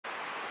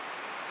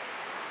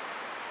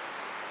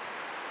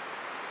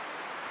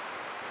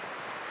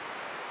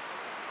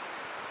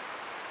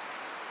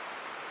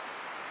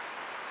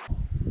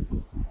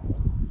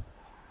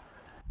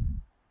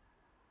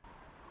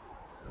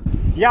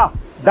Yeah,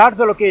 that's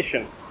the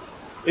location.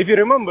 If you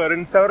remember,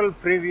 in several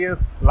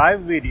previous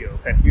live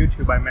videos at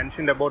YouTube, I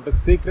mentioned about the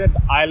secret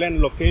island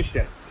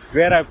location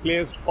where I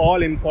placed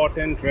all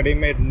important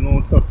ready-made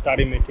notes or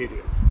study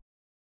materials.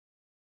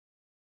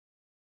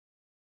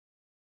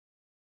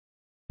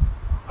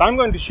 So I'm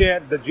going to share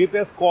the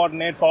GPS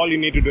coordinates. All you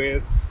need to do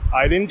is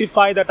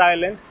identify that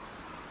island,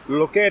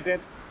 locate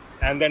it,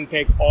 and then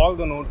take all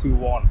the notes you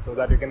want so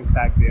that you can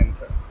crack the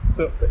entrance.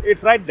 So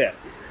it's right there.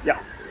 Yeah.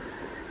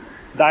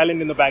 The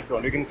island in the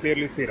background, you can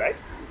clearly see, right?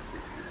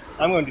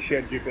 I'm going to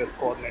share GPS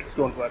coordinates,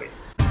 don't worry.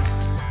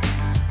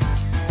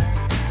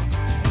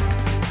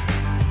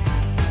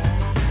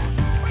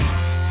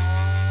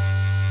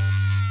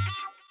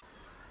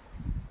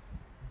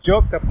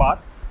 Jokes apart,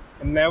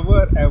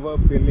 never ever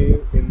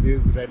believe in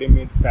these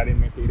ready-made study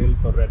materials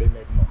or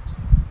ready-made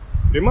notes.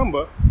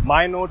 Remember,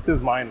 my notes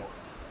is my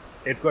notes.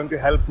 It's going to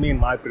help me in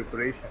my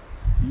preparation.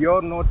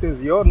 Your notes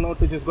is your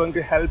notes, which is going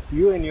to help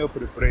you in your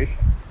preparation.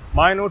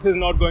 My notes is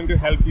not going to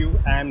help you,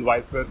 and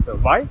vice versa.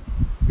 Why?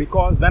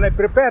 Because when I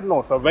prepare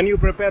notes, or when you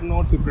prepare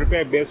notes, you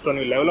prepare based on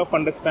your level of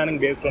understanding,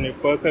 based on your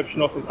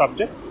perception of the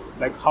subject,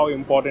 like how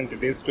important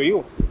it is to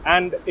you.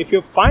 And if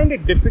you find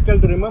it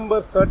difficult to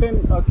remember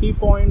certain key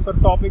points or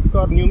topics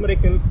or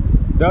numericals,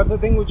 that's the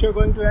thing which you're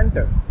going to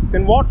enter. So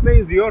in what way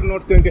is your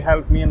notes going to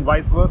help me, and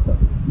vice versa?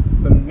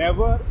 So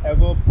never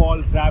ever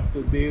fall trap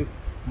to these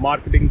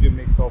marketing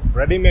gimmicks of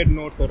ready-made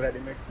notes or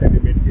ready-made study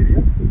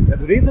material.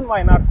 That's the reason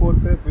why in our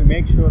courses we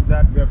make sure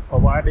that we are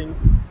providing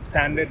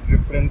standard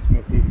reference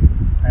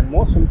materials. And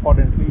most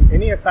importantly,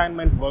 any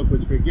assignment work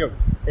which we give,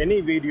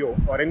 any video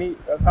or any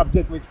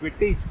subject which we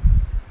teach,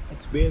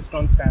 it's based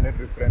on standard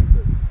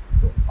references.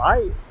 So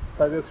I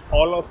suggest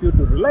all of you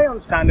to rely on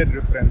standard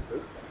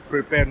references,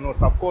 prepare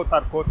notes. Of course,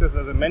 our courses,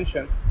 as I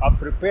mentioned, are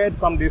prepared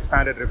from these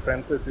standard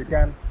references. You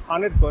can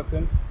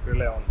 100%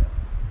 rely on them.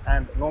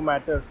 And no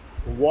matter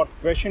what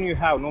question you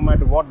have, no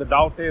matter what the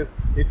doubt is,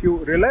 if you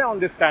rely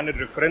on these standard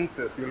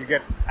references, you will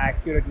get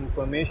accurate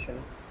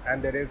information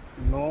and there is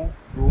no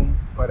room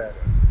for error.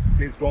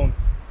 Please don't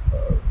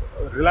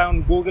rely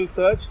on Google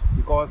search,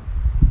 because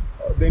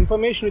the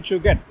information which you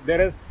get, there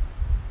is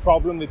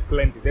problem with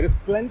plenty. There is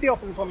plenty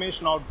of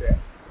information out there,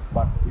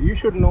 but you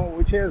should know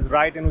which is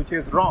right and which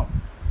is wrong.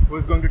 Who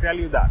is going to tell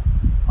you that?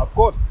 Of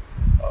course,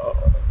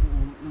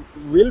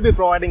 we'll be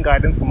providing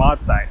guidance from our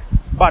side,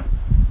 but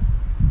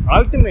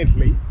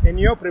ultimately, in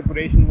your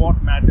preparation,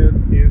 what matters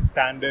is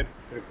standard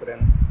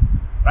references,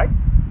 right?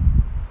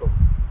 So,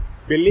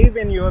 believe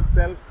in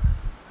yourself,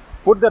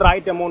 put the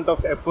right amount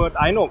of effort.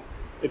 I know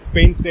it's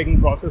painstaking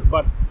process,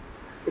 but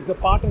it's a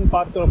part and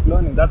parcel of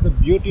learning. That's the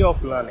beauty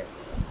of learning.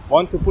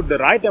 Once you put the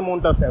right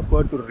amount of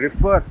effort to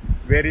refer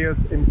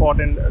various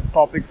important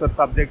topics or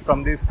subjects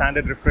from these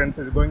standard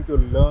references, you're going to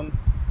learn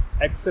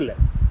excellent,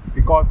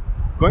 because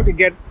you're going to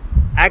get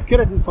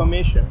accurate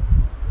information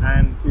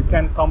and you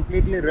can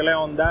completely rely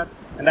on that.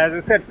 And as I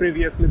said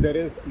previously, there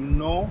is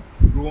no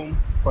room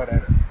for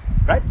error,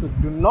 right? So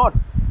do not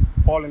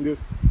fall in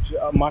this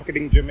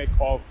marketing gimmick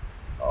of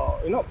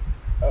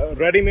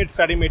ready-made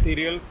study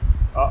materials,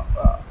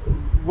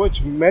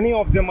 which many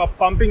of them are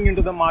pumping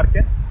into the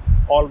market.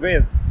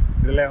 Always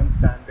rely on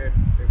standard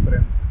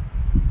references,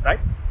 right?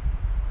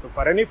 So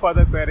for any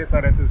further queries or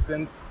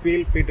assistance,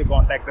 feel free to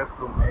contact us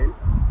through mail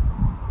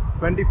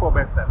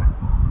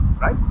 24/7,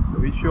 right? So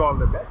wish you all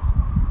the best.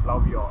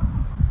 Love you all.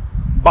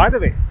 By the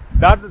way,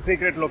 that's the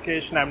secret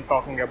location I'm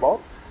talking about,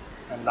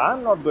 and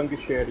I'm not going to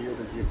share you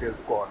the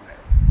GPS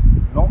coordinates.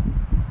 No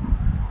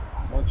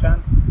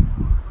chance.